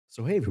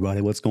So hey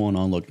everybody, what's going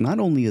on? Look, not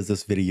only is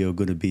this video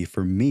going to be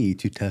for me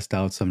to test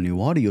out some new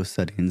audio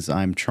settings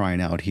I'm trying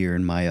out here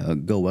in my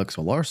Go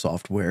XLR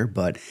software,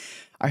 but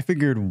I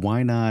figured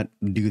why not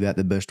do that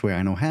the best way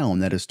I know how,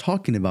 and that is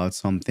talking about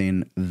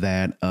something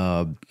that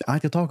I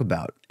could talk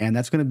about. And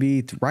that's going to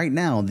be right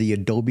now the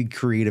Adobe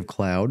Creative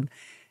Cloud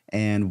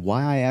and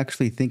why I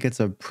actually think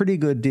it's a pretty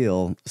good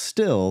deal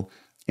still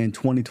in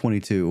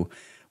 2022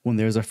 when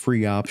there's a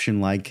free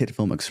option like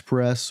HitFilm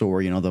Express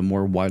or, the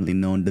more widely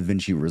known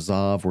DaVinci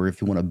Resolve, or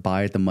if you want to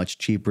buy it, the much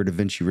cheaper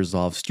DaVinci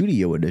Resolve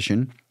Studio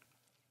Edition.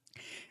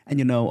 And,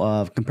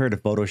 compared to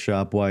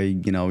Photoshop, why,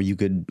 you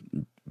could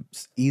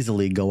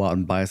easily go out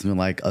and buy something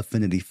like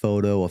Affinity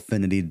Photo,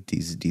 Affinity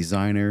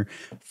Designer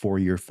for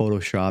your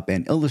Photoshop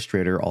and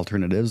Illustrator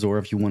alternatives. Or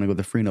if you want to go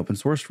the free and open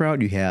source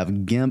route, you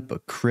have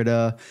GIMP,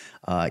 Krita,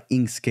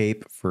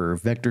 Inkscape for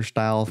vector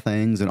style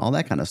things and all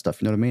that kind of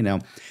stuff. You know what I mean? Now,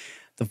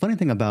 the funny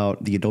thing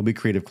about the Adobe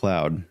Creative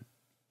Cloud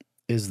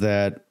is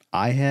that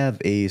I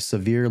have a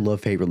severe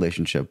love-hate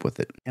relationship with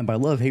it. And by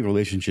love-hate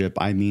relationship,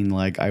 I mean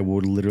like I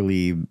would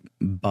literally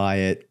buy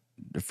it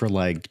for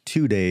like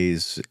 2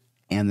 days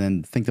and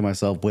then think to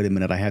myself, wait a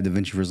minute, I have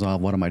DaVinci Resolve,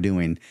 what am I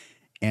doing?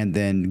 And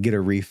then get a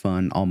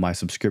refund on my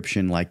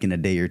subscription like in a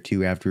day or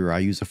two after I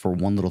use it for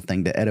one little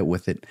thing to edit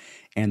with it.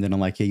 And then I'm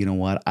like, hey, you know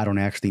what? I don't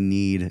actually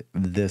need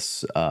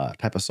this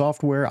type of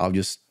software. I'll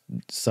just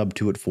sub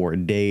to it for a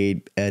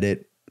day,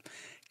 edit,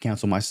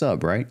 cancel my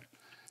sub, right?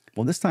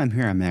 Well, this time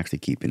here, I'm actually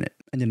keeping it.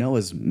 And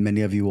as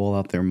many of you all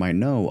out there might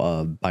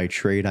know, by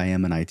trade, I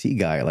am an IT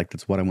guy. Like,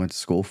 that's what I went to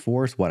school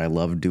for. It's what I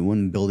love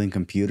doing, building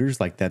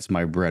computers. Like, that's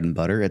my bread and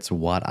butter. It's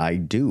what I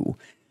do.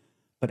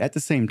 But at the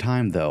same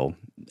time, though,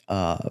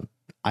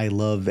 I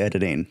love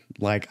editing.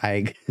 Like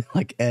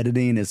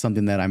editing is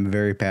something that I'm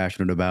very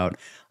passionate about.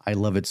 I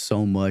love it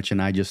so much,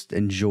 and I just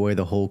enjoy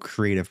the whole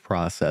creative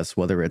process,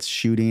 whether it's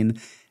shooting,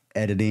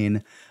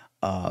 editing,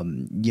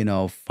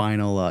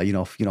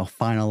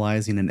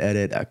 finalizing an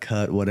edit, a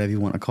cut, whatever you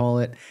want to call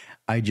it.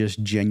 I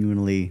just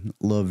genuinely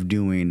love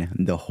doing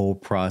the whole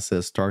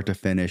process, start to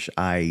finish.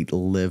 I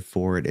live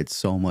for it. It's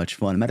so much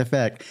fun. Matter of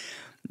fact,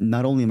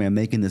 not only am I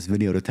making this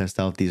video to test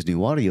out these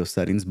new audio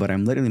settings, but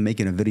I'm literally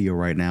making a video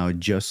right now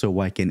just so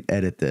I can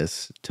edit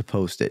this to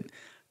post it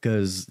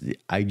because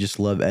I just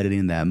love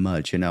editing that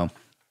much, And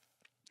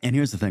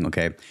here's the thing,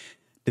 okay?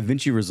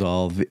 DaVinci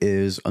Resolve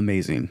is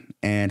amazing,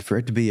 and for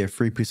it to be a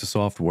free piece of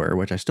software,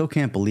 which I still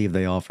can't believe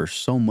they offer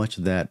so much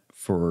of that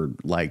for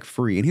like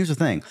free. And here's the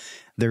thing,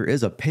 there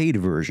is a paid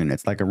version.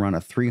 It's like around a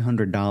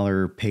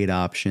 $300 paid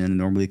option. It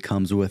normally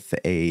comes with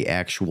a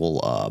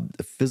actual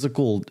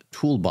physical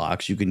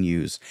toolbox you can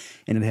use,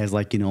 and it has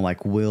like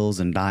wheels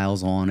and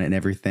dials on it and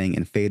everything,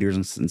 and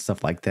faders and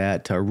stuff like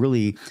that to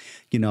really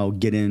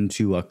get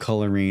into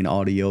coloring,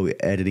 audio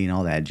editing,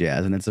 all that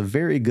jazz. And it's a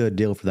very good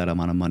deal for that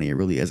amount of money. It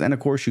really is. And of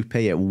course, you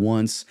pay it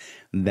once.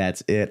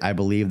 That's it. I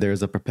believe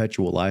there's a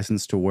perpetual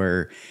license to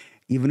where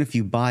even if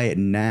you buy it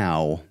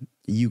now,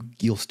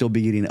 you'll still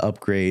be getting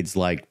upgrades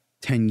like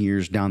 10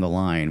 years down the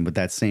line with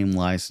that same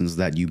license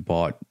that you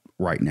bought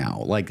right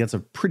now. Like, that's a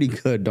pretty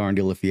good darn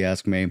deal if you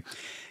ask me.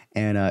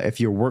 And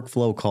if your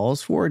workflow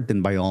calls for it,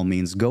 then by all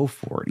means go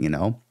for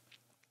it,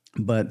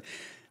 But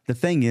the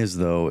thing is,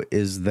 though,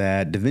 is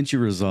that DaVinci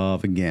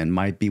Resolve, again,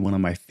 might be one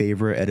of my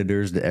favorite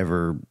editors that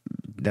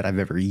I've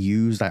ever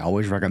used. I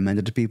always recommend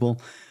it to people.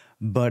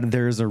 But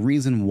there's a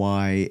reason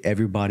why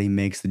everybody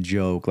makes the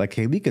joke, like,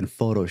 hey, we can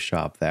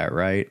Photoshop that,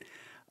 right?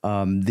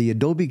 The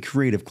Adobe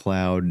Creative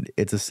Cloud,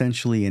 it's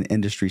essentially an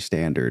industry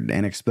standard.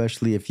 And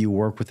especially if you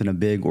work within a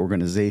big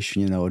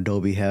organization,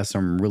 Adobe has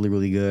some really,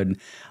 really good,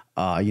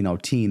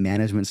 team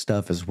management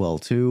stuff as well,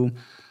 too.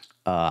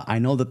 I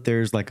know that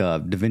there's like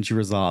a DaVinci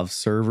Resolve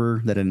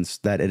server that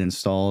it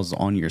installs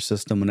on your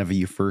system whenever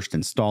you first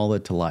install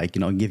it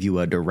to give you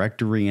a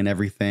directory and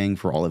everything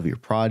for all of your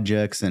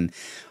projects. And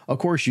of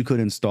course you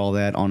could install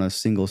that on a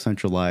single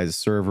centralized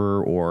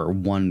server or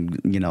one,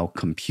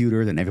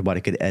 computer, then everybody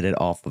could edit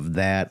off of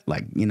that,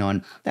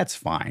 and that's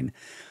fine.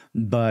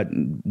 But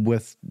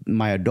with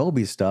my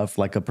Adobe stuff,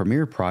 like a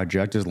Premiere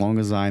project, as long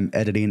as I'm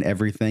editing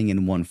everything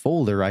in one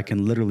folder, I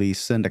can literally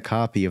send a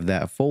copy of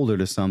that folder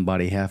to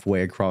somebody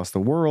halfway across the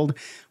world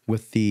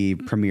with the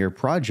Premiere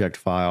project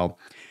file.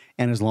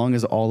 And as long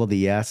as all of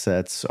the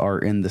assets are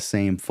in the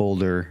same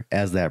folder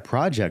as that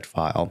project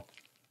file,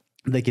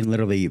 they can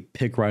literally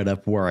pick right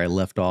up where I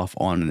left off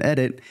on an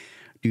edit,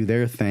 do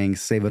their thing,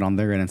 save it on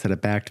their end and send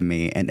it back to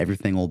me, and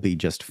everything will be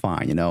just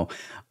fine.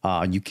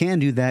 You can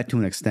do that to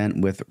an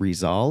extent with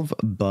Resolve,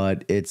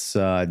 but it's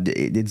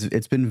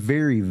been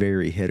very,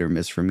 very hit or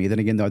miss for me. Then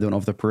again, though, I don't know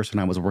if the person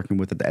I was working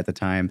with at the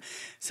time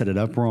set it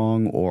up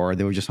wrong or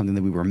there was just something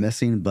that we were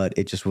missing, but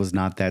it just was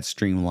not that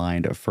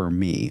streamlined for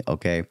me.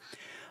 Okay.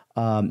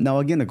 Now,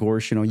 again, of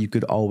course, you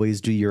could always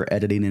do your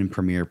editing in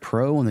Premiere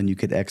Pro, and then you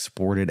could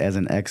export it as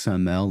an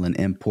XML and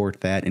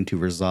import that into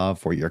Resolve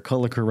for your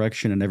color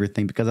correction and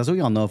everything. Because as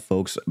we all know,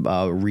 folks,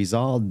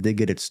 Resolve did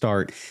get its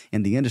start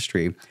in the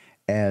industry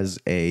as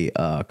a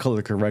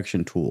color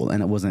correction tool,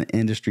 and it was an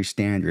industry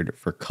standard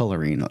for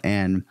coloring.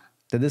 And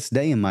to this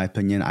day, in my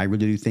opinion, I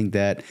really do think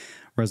that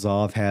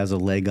Resolve has a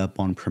leg up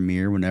on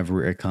Premiere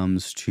whenever it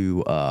comes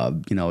to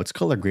its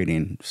color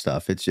grading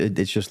stuff. It's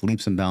just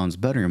leaps and bounds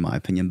better in my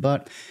opinion,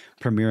 but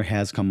Premiere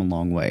has come a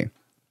long way.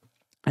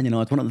 And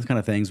it's one of those kind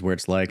of things where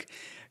it's like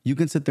you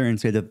can sit there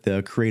and say that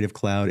the Creative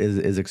Cloud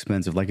is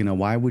expensive. Like,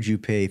 why would you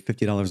pay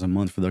 $50 a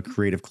month for the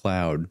Creative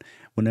Cloud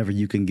whenever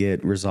you can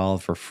get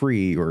Resolve for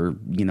free, or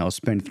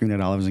spend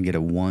 $300 and get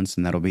it once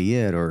and that'll be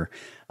it? Or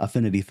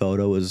Affinity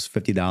Photo is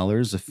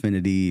 $50.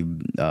 Affinity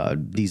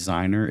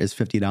Designer is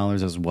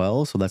 $50 as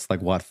well. So that's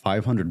like what,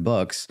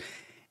 $500,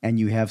 and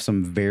you have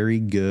some very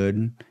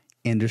good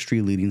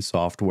industry leading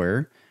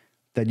software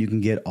that you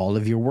can get all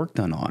of your work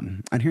done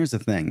on. And here's the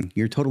thing,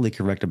 you're totally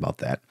correct about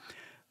that.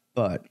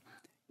 But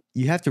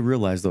you have to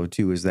realize though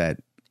too, is that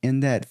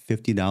in that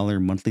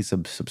 $50 monthly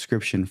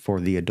subscription for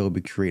the Adobe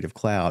Creative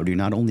Cloud, you're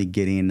not only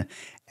getting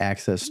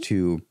access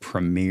to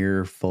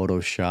Premiere,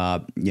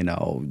 Photoshop,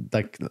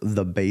 like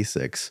the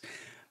basics,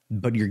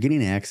 but you're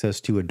getting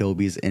access to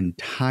Adobe's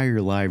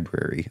entire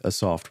library of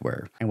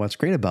software. And what's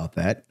great about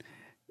that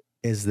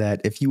is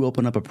that if you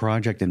open up a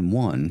project in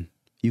one,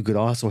 you could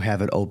also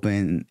have it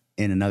open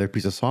in another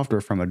piece of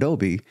software from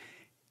Adobe,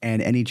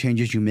 and any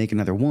changes you make in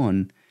another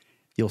one,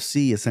 you'll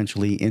see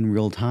essentially in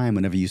real time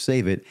whenever you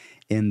save it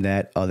in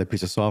that other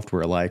piece of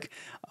software. Like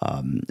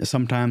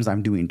sometimes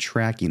I'm doing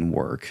tracking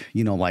work,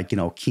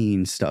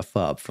 keying stuff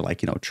up for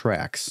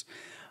tracks.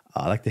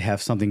 I like to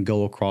have something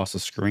go across the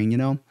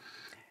screen,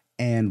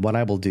 and what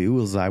I will do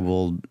is I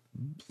will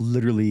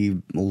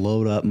literally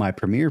load up my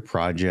Premiere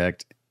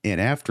project in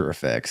After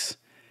Effects,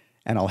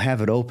 and I'll have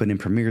it open in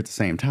Premiere at the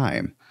same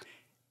time.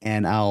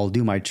 And I'll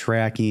do my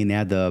tracking,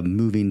 add the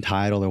moving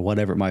title or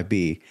whatever it might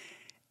be.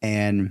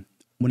 And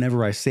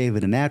whenever I save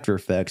it in After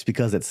Effects,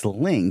 because it's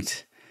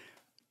linked,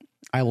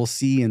 I will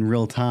see in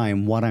real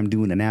time what I'm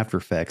doing in After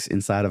Effects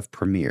inside of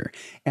Premiere.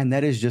 And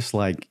that is just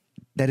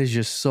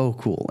so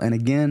cool. And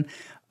again,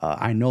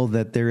 I know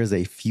that there is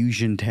a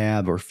Fusion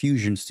tab or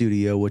Fusion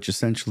Studio, which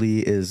essentially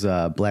is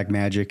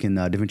Blackmagic and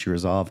DaVinci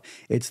Resolve.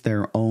 It's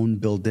their own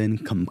built-in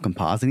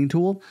compositing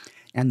tool.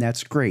 And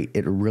that's great.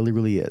 It really,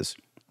 really is.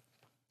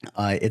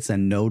 It's a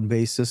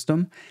node-based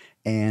system,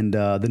 and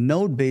the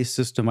node-based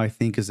system I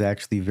think is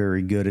actually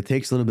very good. It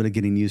takes a little bit of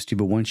getting used to,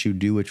 but once you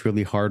do, it's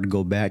really hard to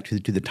go back to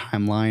the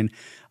timeline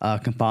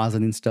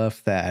compositing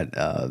stuff that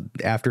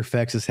After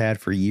Effects has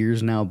had for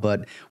years now.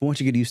 But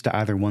once you get used to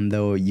either one,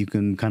 though, you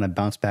can kind of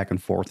bounce back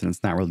and forth, and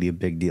it's not really a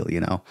big deal,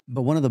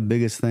 But one of the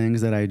biggest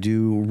things that I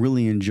do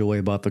really enjoy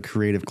about the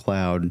Creative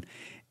Cloud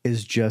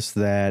is just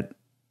that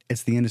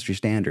it's the industry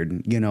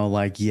standard,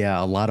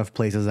 a lot of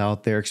places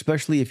out there,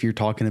 especially if you're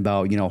talking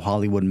about,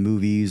 Hollywood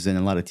movies and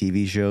a lot of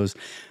TV shows,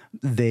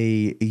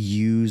 they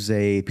use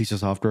a piece of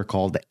software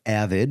called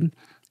Avid.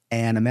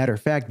 And a matter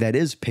of fact, that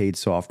is paid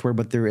software,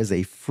 but there is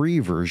a free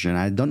version.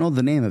 I don't know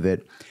the name of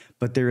it,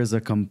 but there is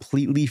a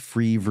completely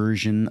free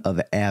version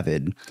of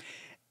Avid.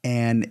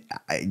 And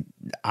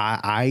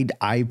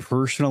I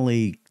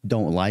personally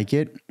don't like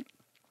it.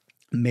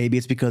 Maybe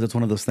it's because it's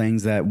one of those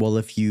things that, well,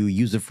 if you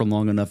use it for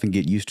long enough and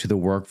get used to the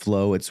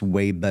workflow, it's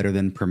way better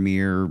than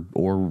Premiere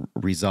or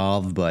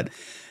Resolve. But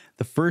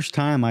the first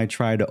time I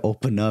tried to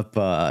open up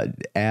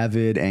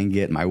Avid and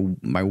get my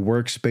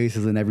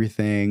workspaces and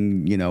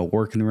everything,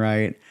 working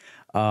right,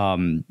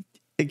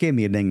 it gave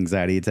me a dang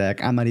anxiety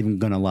attack. I'm not even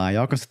going to lie.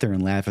 Y'all can sit there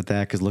and laugh at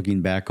that because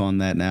looking back on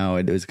that now,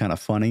 it was kind of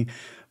funny.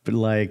 But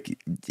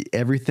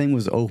everything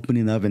was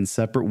opening up in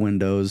separate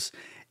windows.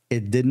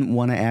 It didn't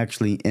want to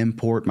actually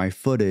import my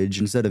footage.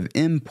 Instead of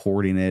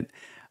importing it,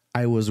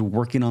 I was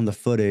working on the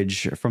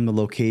footage from the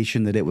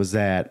location that it was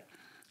at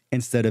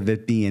instead of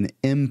it being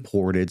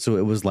imported. So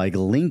it was like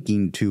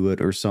linking to it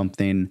or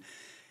something.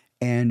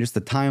 And just the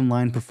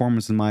timeline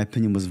performance, in my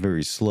opinion, was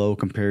very slow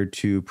compared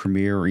to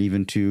Premiere or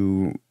even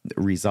to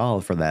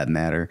Resolve for that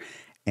matter.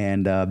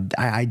 And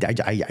I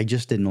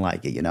just didn't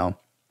like it,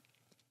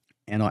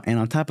 And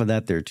on top of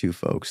that there too,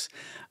 folks,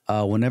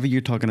 whenever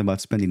you're talking about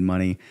spending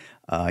money,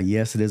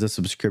 yes, it is a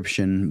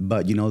subscription,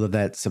 but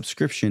that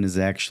subscription is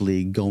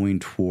actually going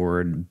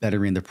toward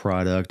bettering the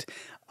product,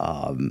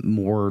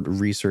 more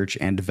research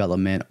and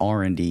development,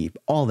 R&D,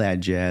 all that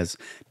jazz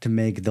to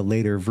make the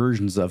later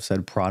versions of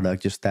said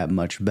product just that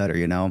much better,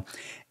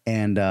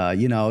 And,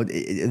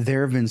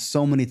 there have been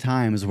so many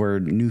times where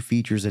new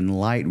features in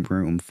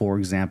Lightroom, for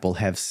example,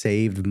 have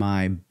saved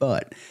my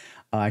butt.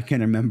 I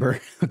can remember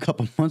a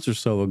couple months or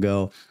so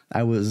ago,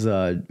 I was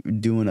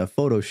doing a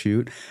photo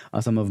shoot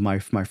on some of my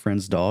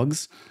friend's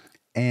dogs,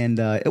 and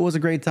it was a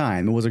great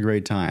time. It was a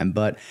great time,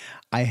 but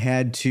I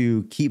had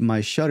to keep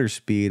my shutter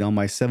speed on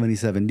my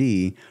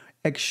 77D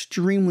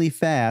extremely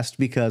fast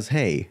because,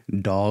 hey,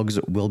 dogs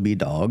will be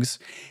dogs.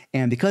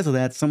 And because of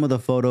that, some of the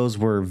photos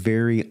were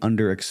very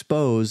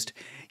underexposed,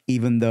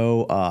 even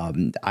though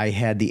I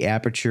had the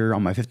aperture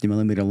on my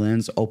 50mm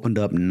lens opened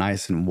up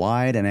nice and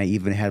wide, and I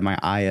even had my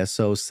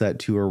ISO set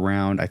to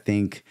around, I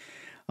think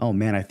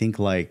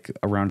like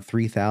around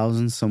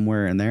 3000,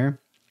 somewhere in there.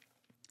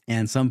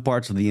 And some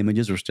parts of the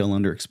images were still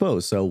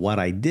underexposed. So what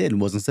I did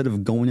was, instead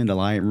of going into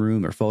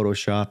Lightroom or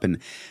Photoshop and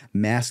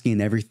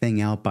masking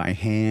everything out by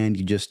hand,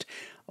 you just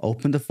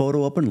open the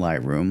photo up in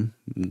Lightroom,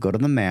 go to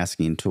the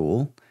masking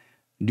tool,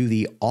 do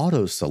the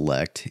auto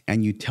select,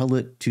 and you tell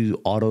it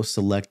to auto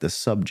select the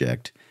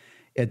subject.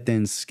 It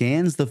then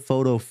scans the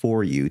photo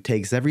for you,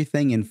 takes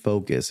everything in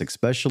focus,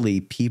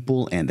 especially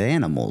people and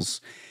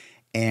animals,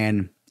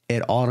 and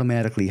it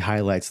automatically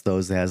highlights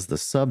those as the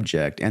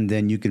subject. And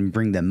then you can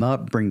bring them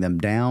up, bring them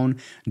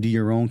down, do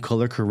your own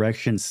color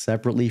correction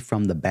separately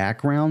from the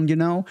background, you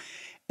know?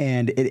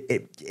 And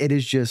it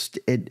is just,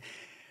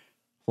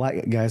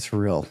 like, guys, for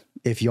real,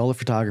 if y'all are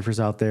photographers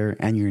out there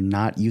and you're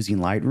not using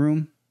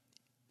Lightroom,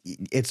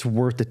 it's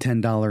worth the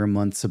 $10 a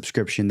month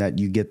subscription that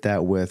you get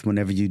that with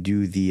whenever you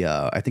do the,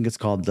 I think it's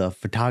called the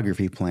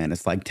photography plan.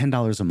 It's like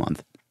 $10 a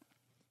month.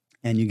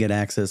 And you get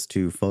access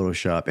to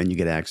Photoshop, and you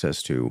get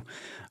access to,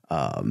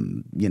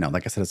 you know,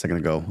 like I said a second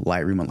ago,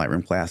 Lightroom and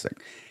Lightroom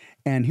Classic.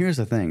 And here's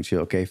the thing too,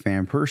 okay,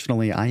 fam,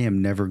 personally, I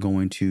am never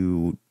going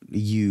to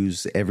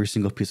use every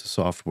single piece of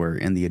software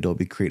in the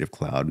Adobe Creative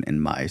Cloud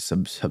in my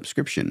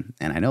subscription.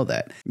 And I know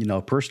that, you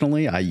know,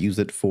 personally, I use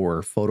it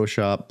for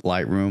Photoshop,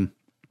 Lightroom.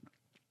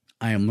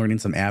 I am learning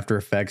some After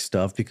Effects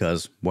stuff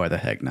because why the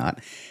heck not?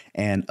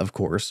 And of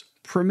course,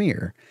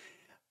 Premiere.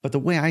 But the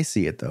way I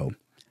see it though,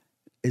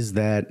 is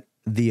that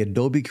the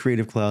Adobe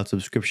Creative Cloud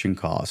subscription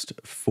cost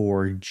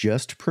for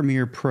just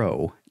Premiere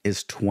Pro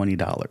is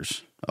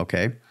 $20,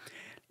 okay?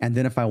 And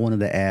then if I wanted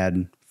to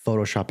add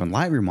Photoshop and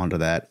Lightroom onto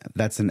that,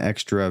 that's an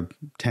extra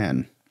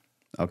 $10,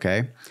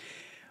 okay?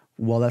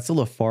 Well, that's still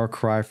a far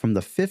cry from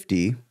the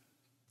 $50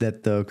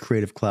 that the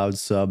Creative Cloud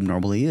sub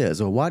normally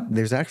is. Well,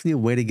 there's actually a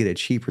way to get it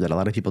cheaper that a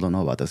lot of people don't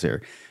know about this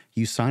here.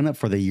 You sign up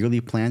for the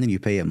yearly plan and you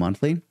pay it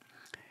monthly,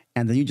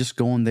 and then you just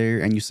go in there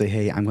and you say,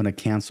 hey, I'm going to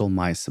cancel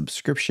my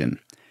subscription.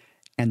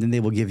 And then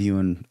they will give you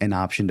an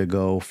option to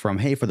go from,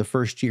 hey, for the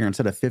first year,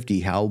 instead of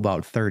 50, how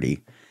about 30?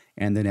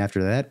 And then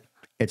after that,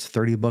 it's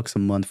 $30 a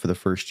month for the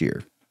first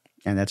year.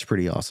 And that's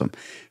pretty awesome.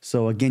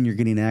 So again, you're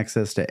getting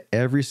access to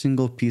every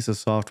single piece of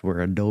software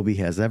Adobe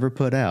has ever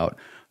put out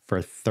for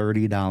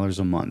 $30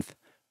 a month,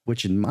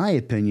 which in my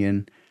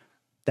opinion,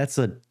 that's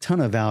a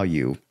ton of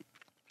value.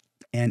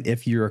 And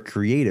if you're a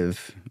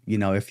creative, you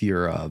know, if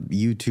you're a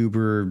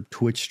YouTuber,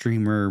 Twitch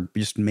streamer,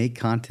 just make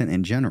content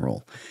in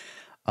general,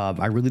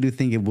 I really do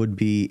think it would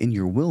be in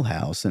your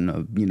wheelhouse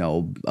and, you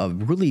know, a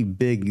really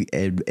big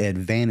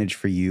advantage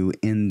for you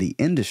in the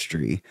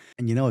industry.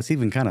 And, you know, it's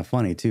even kind of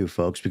funny too,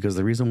 folks, because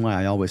the reason why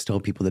I always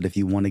tell people that if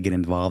you want to get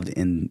involved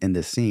in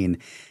this scene,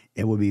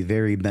 it would be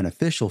very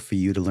beneficial for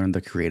you to learn the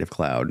Creative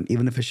Cloud,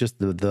 even if it's just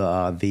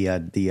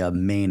the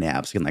main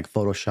apps, again, like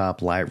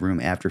Photoshop,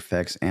 Lightroom, After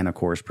Effects, and of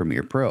course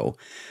Premiere Pro.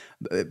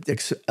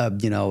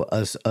 You know,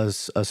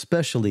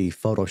 especially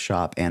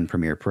Photoshop and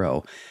Premiere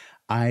Pro.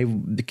 I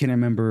can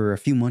remember a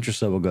few months or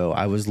so ago,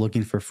 I was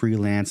looking for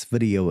freelance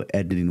video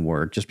editing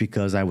work just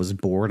because I was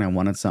bored and I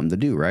wanted something to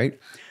do, right?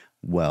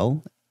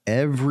 Well,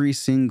 every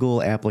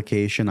single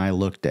application I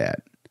looked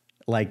at,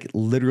 like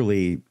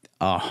literally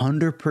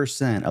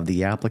 100% of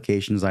the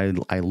applications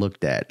I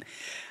looked at,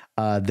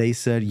 they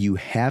said you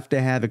have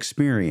to have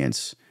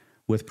experience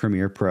with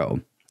Premiere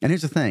Pro. And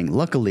here's the thing,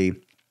 luckily,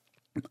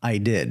 I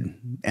did,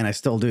 and I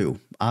still do,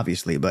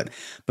 obviously. But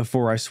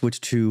before I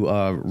switched to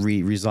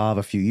Resolve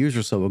a few years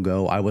or so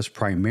ago, I was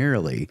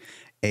primarily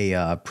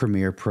a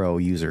Premiere Pro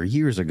user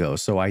years ago.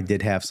 So I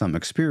did have some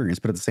experience.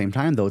 But at the same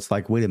time, though, it's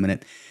like, wait a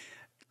minute.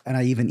 And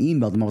I even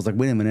emailed them. I was like,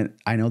 wait a minute.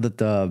 I know that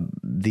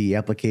the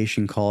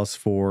application calls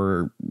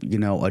for, you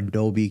know,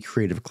 Adobe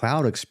Creative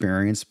Cloud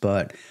experience,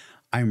 but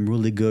I'm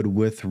really good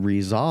with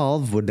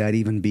Resolve. Would that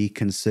even be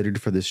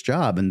considered for this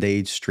job? And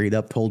they straight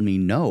up told me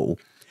no.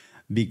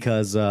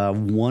 Because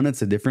one,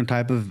 it's a different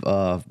type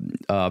of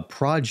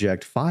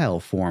project file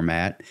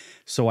format,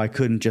 so I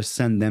couldn't just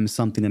send them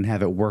something and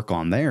have it work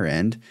on their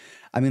end.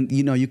 I mean,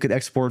 you know, you could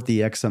export the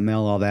XML,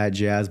 all that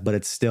jazz, but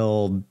it's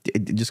still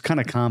just kind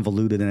of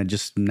convoluted and it's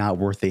just not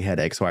worth the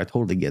headache. So I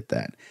totally get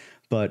that.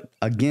 But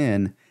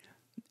again,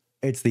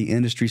 it's the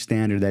industry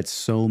standard that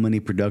so many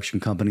production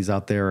companies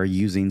out there are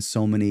using.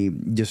 So many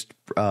just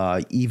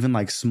even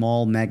like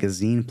small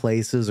magazine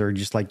places or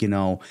just like, you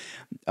know,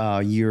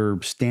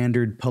 your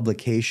standard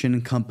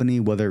publication company,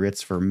 whether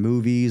it's for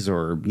movies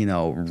or, you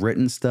know,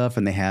 written stuff,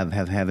 and they have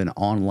an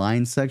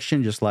online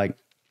section, just like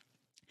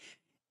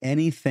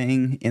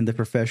anything in the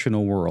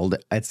professional world.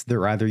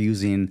 They're either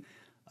using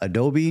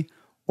Adobe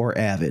or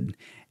Avid.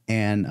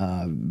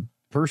 And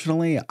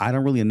personally, I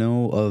don't really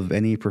know of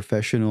any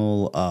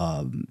professional,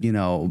 you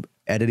know,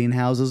 editing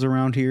houses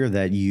around here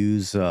that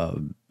use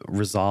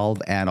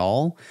Resolve at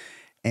all.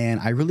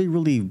 And I really,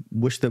 really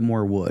wish that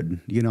more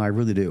would. You know, I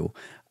really do.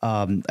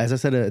 As I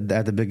said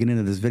at the beginning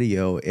of this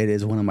video, it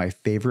is one of my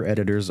favorite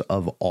editors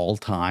of all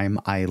time.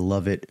 I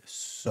love it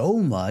so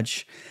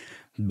much,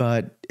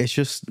 but it's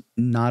just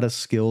not a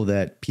skill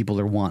that people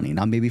are wanting.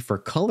 Now, maybe for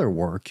color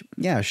work,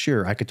 yeah,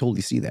 sure, I could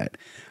totally see that.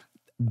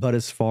 But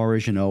as far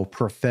as, you know,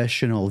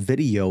 professional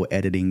video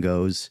editing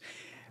goes,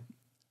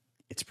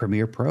 it's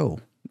Premiere Pro,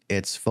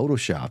 it's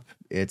Photoshop,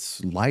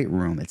 it's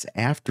Lightroom, it's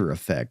After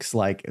Effects.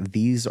 Like,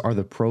 these are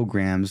the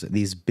programs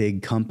these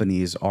big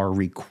companies are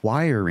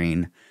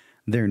requiring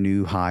their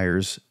new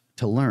hires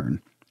to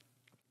learn.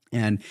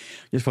 And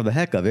just for the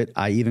heck of it,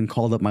 I even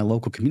called up my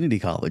local community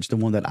college, the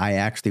one that I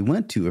actually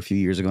went to a few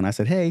years ago. And I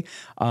said, hey,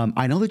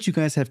 I know that you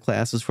guys have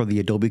classes for the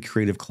Adobe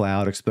Creative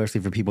Cloud,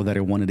 especially for people that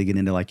are wanting to get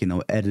into like,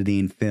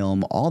 editing,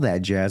 film, all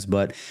that jazz.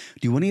 But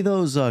do any of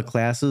those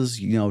classes,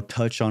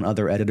 touch on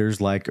other editors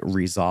like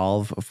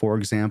Resolve, for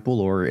example?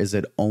 Or is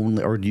it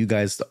only, or do you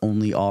guys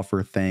only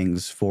offer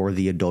things for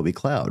the Adobe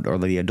Cloud or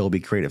the Adobe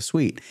Creative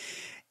Suite?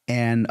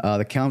 And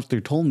the counselor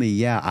told me,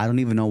 yeah, I don't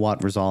even know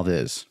what Resolve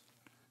is.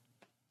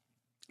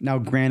 Now,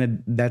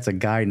 granted, that's a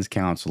guidance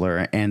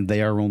counselor, and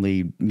they are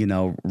only,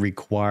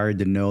 required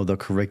to know the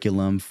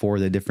curriculum for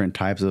the different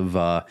types of,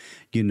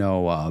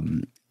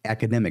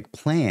 academic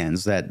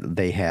plans that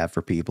they have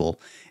for people.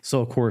 So,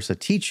 of course, a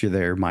teacher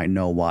there might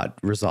know what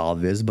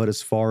Resolve is, but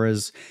as far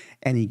as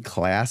any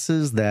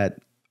classes that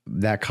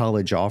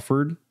college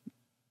offered,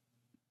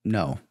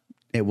 no,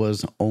 it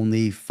was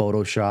only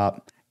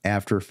Photoshop,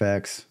 After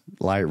Effects,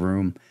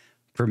 Lightroom,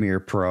 Premiere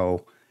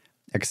Pro,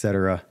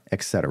 etc.,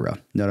 etc.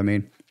 Know what I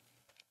mean?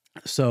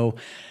 So,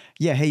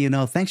 yeah, hey,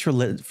 thanks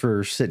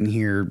for sitting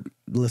here,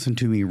 listen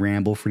to me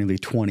ramble for nearly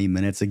 20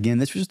 minutes. Again,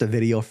 this was just a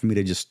video for me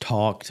to just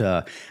talk,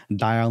 to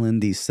dial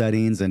in these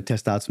settings and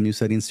test out some new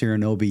settings here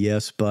in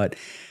OBS. But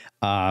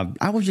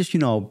I was just,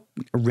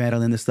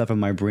 rattling this stuff in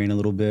my brain a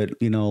little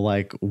bit,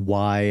 like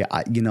why,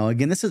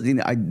 again, this is,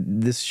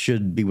 this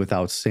should be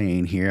without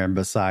saying here. And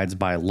besides,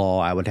 by law,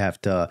 I would have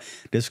to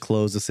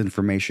disclose this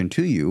information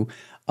to you.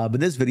 But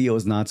this video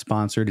is not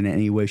sponsored in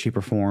any way, shape,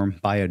 or form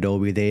by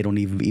Adobe. They don't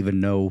even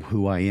know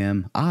who I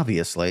am,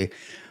 obviously.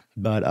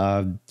 But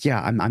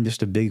yeah, I'm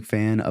just a big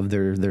fan of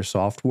their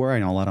software. I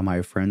know a lot of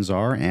my friends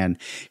are. And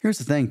here's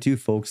the thing too,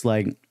 folks,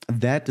 like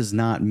that does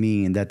not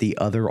mean that the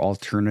other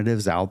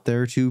alternatives out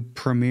there to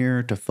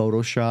Premiere, to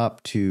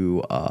Photoshop,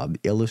 to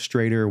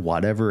Illustrator,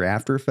 whatever,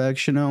 After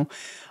Effects,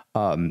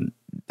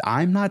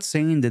 I'm not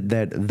saying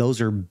that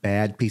those are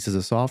bad pieces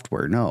of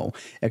software. No,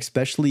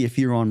 especially if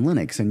you're on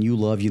Linux and you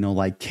love,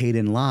 like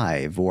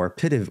Kdenlive or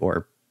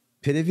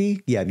Pitivi.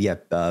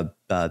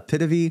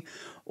 Pitivi.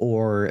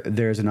 Or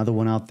there's another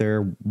one out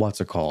there.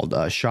 What's it called?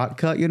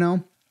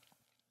 Shotcut,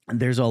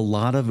 There's a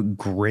lot of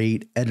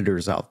great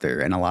editors out there,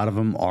 and a lot of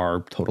them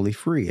are totally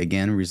free.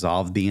 Again,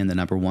 Resolve being the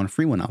 #1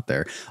 free one out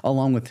there,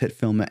 along with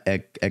HitFilm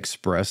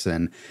Express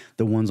and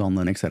the ones on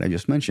Linux that I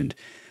just mentioned.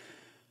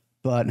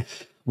 But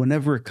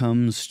whenever it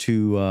comes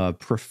to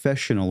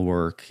professional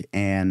work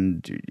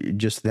and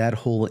just that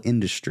whole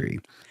industry,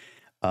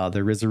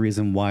 there is a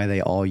reason why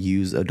they all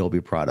use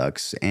Adobe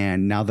products.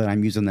 And now that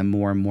I'm using them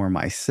more and more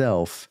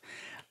myself,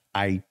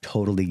 I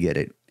totally get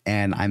it.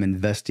 And I'm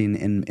investing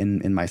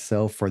in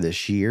myself for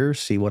this year,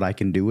 see what I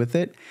can do with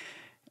it.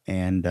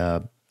 And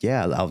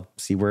yeah, I'll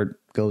see where it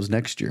goes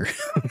next year.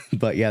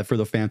 But yeah, for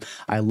the fam,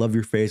 I love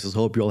your faces.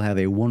 Hope you all have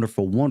a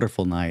wonderful,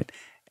 wonderful night.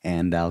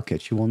 And I'll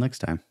catch you all next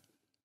time.